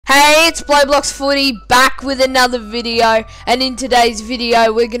It's Blowblocks Footy back with another video, and in today's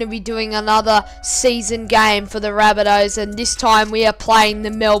video we're going to be doing another season game for the Rabbitohs, and this time we are playing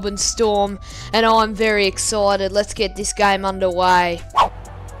the Melbourne Storm, and I'm very excited. Let's get this game underway.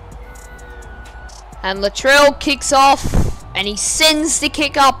 And Latrell kicks off, and he sends the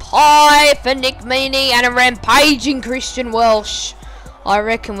kick up high for Nick Meaney and a rampaging Christian Welsh. I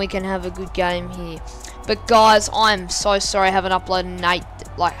reckon we can have a good game here. But guys, I'm so sorry I haven't uploaded in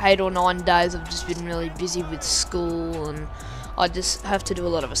 8 or 9 days. I've just been really busy with school and I just have to do a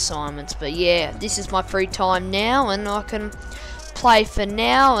lot of assignments. But yeah, this is my free time now and I can play for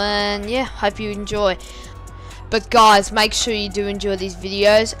now, and yeah, hope you enjoy. But guys, make sure you do enjoy these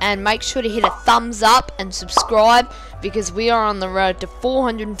videos and make sure to hit a thumbs up and subscribe, because we are on the road to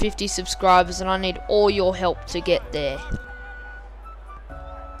 450 subscribers and I need all your help to get there.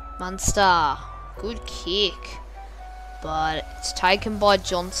 Munster. Good kick, but it's taken by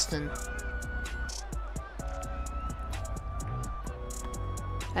Johnston.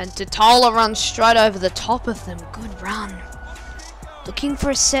 And Totola runs straight over the top of them. Good run. Looking for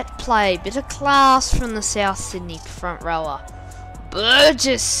a set play. Bit of class from the South Sydney front rower.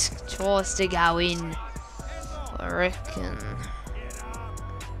 Burgess tries to go in. I reckon.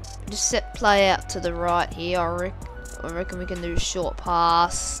 Just set play out to the right here. I reckon we can do a short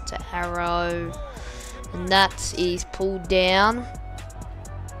pass to Arrow. And that is pulled down.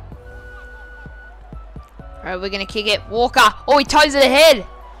 Alright, we're going to kick it. Walker. Oh, he toes it ahead.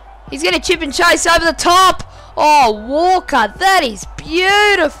 He's going to chip and chase over the top. Oh, Walker. That is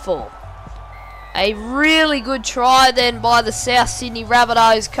beautiful. A really good try then by the South Sydney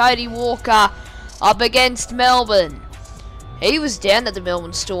Rabbitohs. Cody Walker up against Melbourne. He was down at the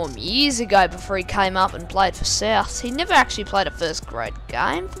Melbourne Storm years ago before he came up and played for South. He never actually played a first grade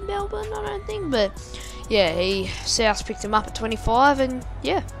game for Melbourne, I don't think, but yeah, South picked him up at 25 and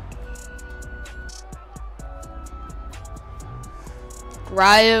yeah.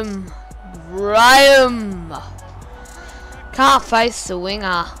 Graham. Can't face the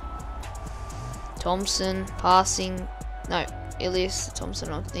winger. Thompson passing. No, Elias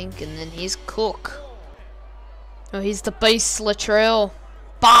Thompson, I think, and then here's Cook. Oh, here's the beast, Latrell.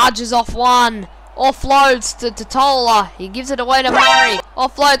 Barges off one. Offloads to Totola. He gives it away to Murray.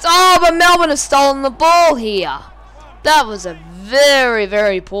 Offloads. Oh, but Melbourne has stolen the ball here. That was a very,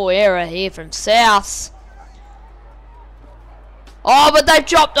 very poor error here from South. Oh, but they've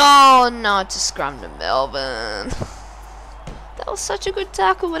dropped. Oh, no, it's a scrum to Melbourne. That was such a good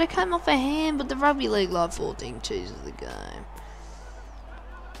tackle, but it came off a hand. But the Rugby League Live 14 chooses the game.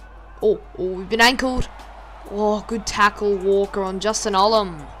 Oh, we've been ankled. Oh, good tackle, Walker on Justin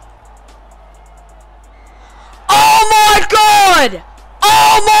Olam. Oh my God!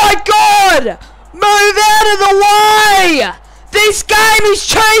 Oh my God! Move out of the way! This game is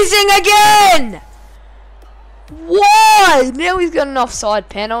choosing again! Why? Now he's got an offside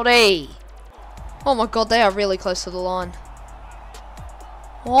penalty. Oh my God, they are really close to the line.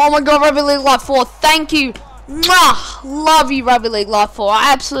 Oh my God, Rugby League Live 4, thank you. Mwah! Love you, Rugby League Live 4.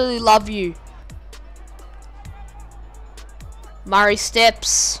 I absolutely love you. Murray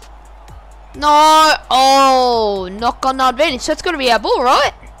steps. No. Oh, knock on the advantage. So it's got to be our ball,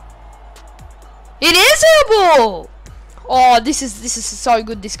 right? It is our ball. Oh, this is so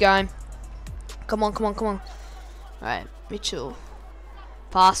good, this game. Come on. Alright, Mitchell.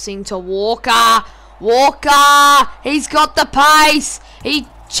 Passing to Walker. Walker. He's got the pace. He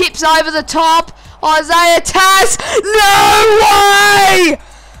chips over the top. Isaiah Tass. No way.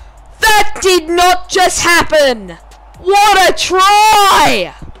 That did not just happen. What a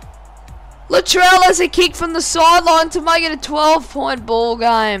try! Latrell has a kick from the sideline to make it a 12-point ball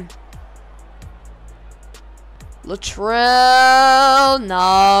game. Latrell,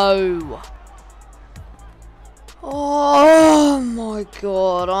 no. Oh my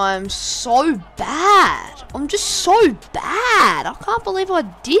God, I am so bad. I'm just so bad. I can't believe I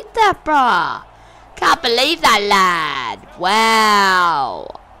did that, bruh. Can't believe that, lad.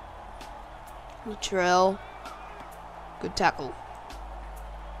 Wow. Latrell. Good tackle.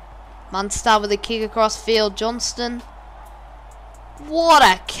 Munster with a kick across field. Johnston. What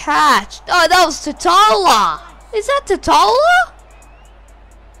a catch. Oh, that was Totola. Is that Totola?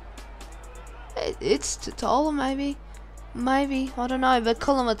 It's Totola, maybe. Maybe. I don't know. But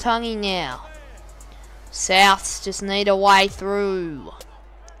Kolomatangi now. Souths just need a way through.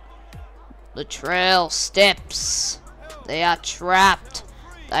 Latrell steps. They are trapped.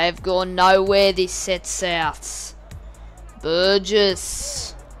 They have gone nowhere this set, Souths.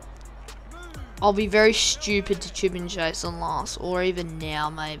 Burgess. I'll be very stupid to chip and chase on last, or even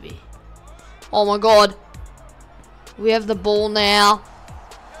now maybe. Oh my God. We have the ball now.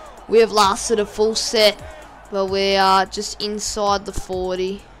 We have lasted a full set, but we are just inside the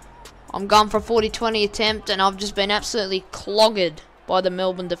 40. I'm going for a 40-20 attempt, and I've just been absolutely clogged by the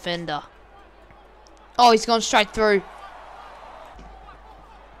Melbourne defender. Oh, he's gone straight through.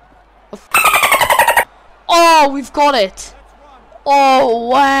 Oh, we've got it. Oh,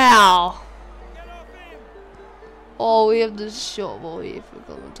 wow. Oh, we have the short ball here for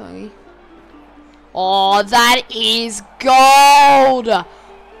Clementongi. Oh, that is gold.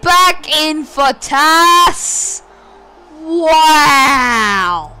 Back in for Tass.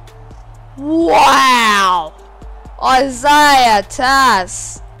 Wow. Wow. Isaiah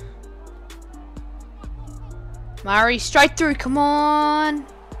Tass. Murray straight through. Come on.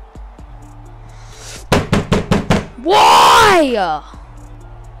 Why?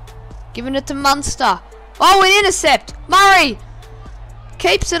 Giving it to Munster. Oh, an intercept. Murray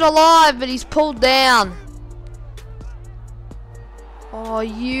keeps it alive, but he's pulled down. Oh,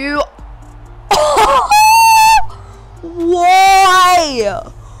 you. Why?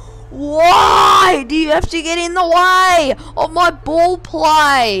 Why do you have to get in the way of my ball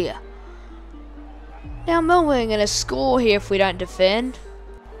play? Now Melbourne are going to score here if we don't defend.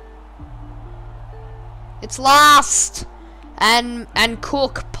 It's last. And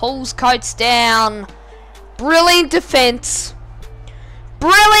Cook pulls Coates down. Brilliant defense.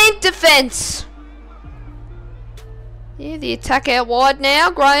 Brilliant defense. Yeah, the attack out wide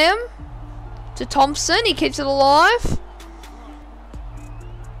now, Graham. To Thompson, he keeps it alive.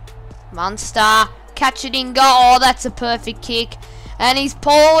 Munster, catch it in goal. Oh, that's a perfect kick. And he's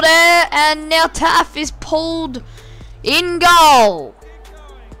pulled it, and now Taff is pulled in goal.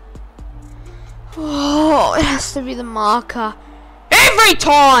 Oh, it has to be the marker. Every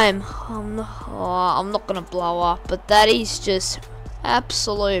time! I'm not going to blow up, but that is just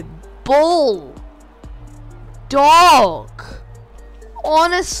absolute bull. Dog.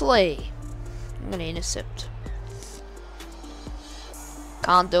 Honestly. I'm going to intercept.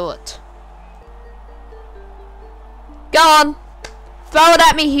 Can't do it. Go on. Throw it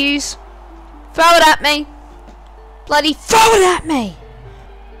at me, Hughes. Throw it at me. Bloody throw it at me.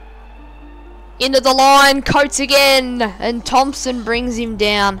 Into the line. Coates again. And Thompson brings him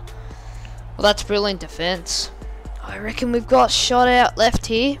down. Well, that's brilliant defense. I reckon we've got shot out left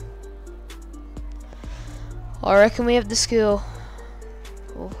here. I reckon we have the skill.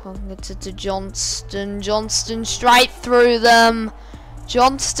 Oh, it's to Johnston. Johnston straight through them.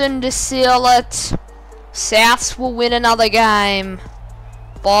 Johnston to seal it. Souths will win another game.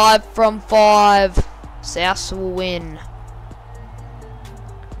 5 from 5. Souths will win.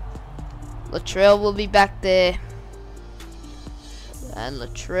 Latrell will be back there. And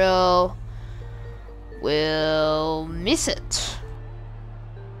Latrell will miss it.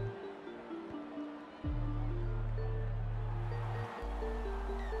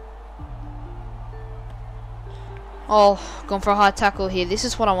 Oh, gone for a high tackle here. This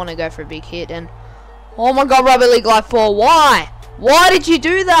is what I want to go for a big hit. And oh my god, Rugby League Live 4. Why? Why did you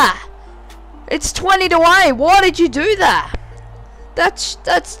do that? It's 20 to 8. Why did you do that? That's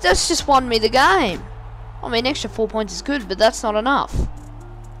just won me the game. I mean, extra 4 points is good, but that's not enough.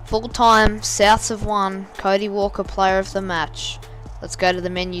 Full time, Souths have won. Cody Walker, player of the match. Let's go to the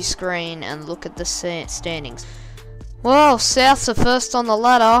menu screen and look at the standings. Well, Souths are first on the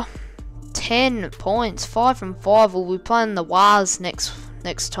ladder. 10 points, 5 from 5. We'll be playing the Wars next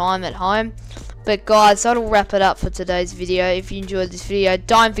time at home. But guys, that'll wrap it up for today's video. If you enjoyed this video,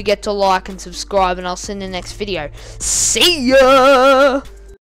 don't forget to like and subscribe, and I'll see you in the next video. See ya!